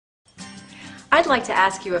I'd like to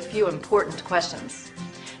ask you a few important questions.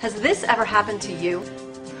 Has this ever happened to you?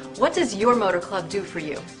 What does your motor club do for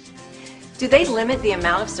you? Do they limit the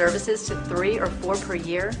amount of services to 3 or 4 per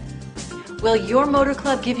year? Will your motor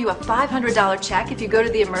club give you a $500 check if you go to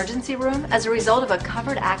the emergency room as a result of a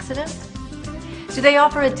covered accident? Do they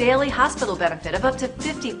offer a daily hospital benefit of up to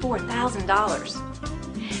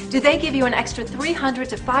 $54,000? Do they give you an extra $300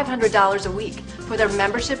 to $500 a week for their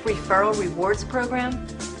membership referral rewards program?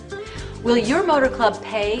 Will your motor club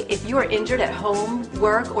pay if you are injured at home,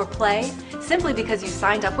 work, or play simply because you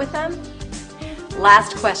signed up with them?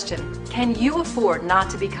 Last question, can you afford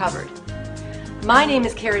not to be covered? My name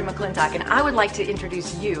is Carrie McClintock and I would like to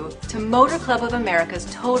introduce you to Motor Club of America's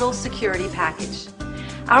Total Security Package.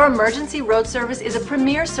 Our emergency road service is a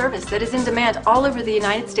premier service that is in demand all over the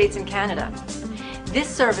United States and Canada. This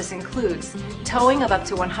service includes towing of up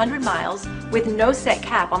to 100 miles with no set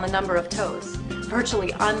cap on the number of tows,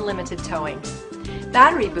 virtually unlimited towing,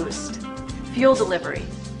 battery boost, fuel delivery,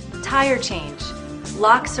 tire change,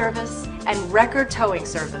 lock service, and record towing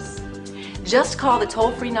service. Just call the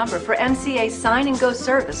toll-free number for MCA Sign and Go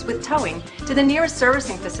service with towing to the nearest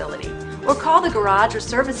servicing facility, or call the garage or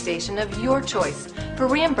service station of your choice for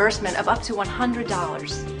reimbursement of up to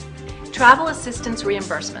 $100. Travel assistance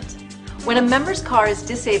reimbursement. When a member's car is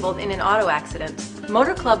disabled in an auto accident,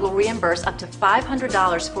 Motor Club will reimburse up to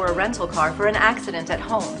 $500 for a rental car for an accident at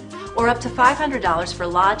home, or up to $500 for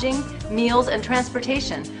lodging, meals, and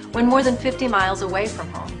transportation when more than 50 miles away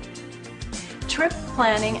from home. Trip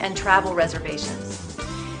planning and travel reservations.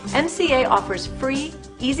 MCA offers free,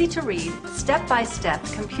 easy-to-read, step-by-step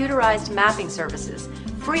computerized mapping services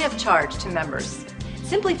free of charge to members.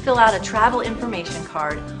 Simply fill out a travel information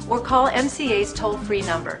card or call MCA's toll-free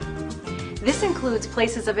number. This includes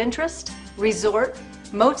places of interest, resort,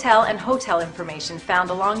 motel, and hotel information found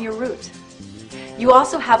along your route. You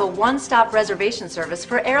also have a one-stop reservation service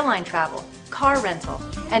for airline travel, car rental,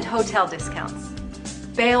 and hotel discounts.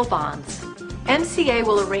 Bail bonds. MCA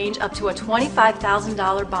will arrange up to a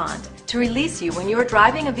 $25,000 bond to release you when you are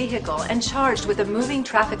driving a vehicle and charged with a moving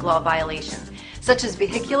traffic law violation, such as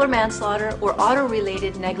vehicular manslaughter or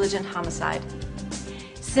auto-related negligent homicide.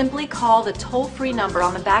 Simply call the toll-free number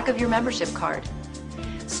on the back of your membership card.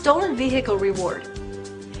 Stolen vehicle reward.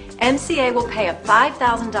 MCA will pay a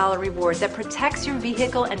 $5,000 reward that protects your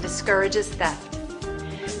vehicle and discourages theft.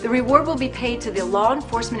 The reward will be paid to the law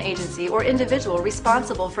enforcement agency or individual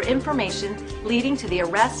responsible for information leading to the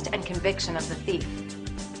arrest and conviction of the thief.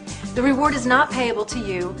 The reward is not payable to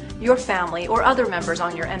you, your family, or other members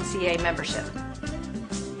on your MCA membership.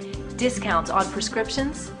 Discounts on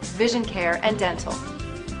prescriptions, vision care, and dental.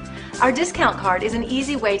 Our discount card is an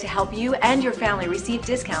easy way to help you and your family receive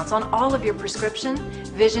discounts on all of your prescription,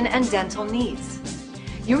 vision, and dental needs.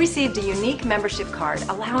 You received a unique membership card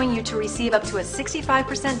allowing you to receive up to a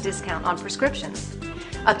 65% discount on prescriptions,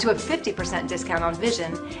 up to a 50% discount on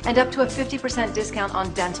vision, and up to a 50% discount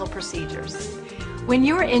on dental procedures. When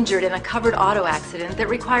you are injured in a covered auto accident that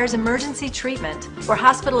requires emergency treatment or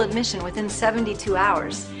hospital admission within 72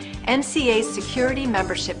 hours, MCA's security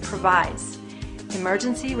membership provides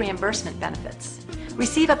emergency reimbursement benefits.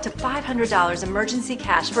 Receive up to $500 emergency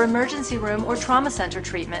cash for emergency room or trauma center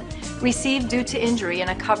treatment received due to injury in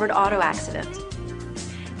a covered auto accident.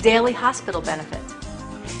 Daily hospital benefit.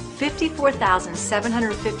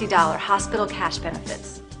 $54,750 hospital cash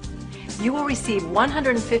benefits. You will receive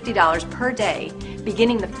 $150 per day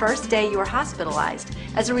beginning the first day you are hospitalized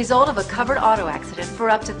as a result of a covered auto accident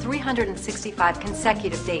for up to 365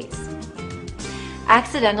 consecutive days.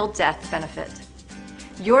 Accidental death benefit.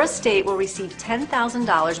 Your estate will receive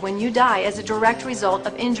 $10,000 when you die as a direct result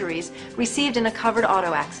of injuries received in a covered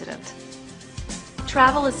auto accident.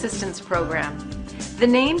 Travel Assistance Program. The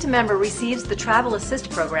named member receives the Travel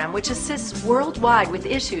Assist Program, which assists worldwide with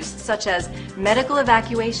issues such as medical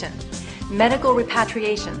evacuation, medical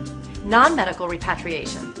repatriation, non-medical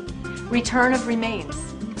repatriation, return of remains,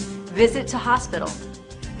 visit to hospital,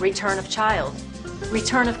 return of child,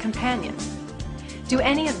 return of companion. Do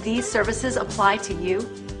any of these services apply to you?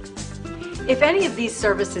 If any of these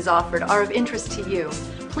services offered are of interest to you,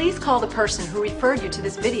 please call the person who referred you to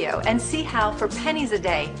this video and see how, for pennies a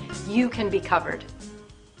day, you can be covered.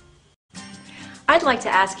 I'd like to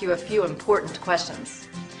ask you a few important questions.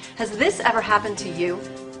 Has this ever happened to you?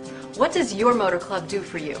 What does your motor club do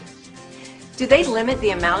for you? Do they limit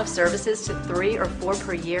the amount of services to 3 or 4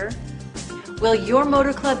 per year? Will your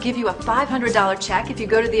motor club give you a $500 check if you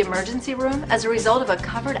go to the emergency room as a result of a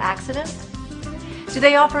covered accident? Do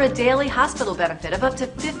they offer a daily hospital benefit of up to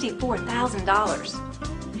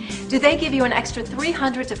 $54,000? Do they give you an extra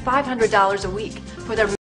 $300 to $500 a week for their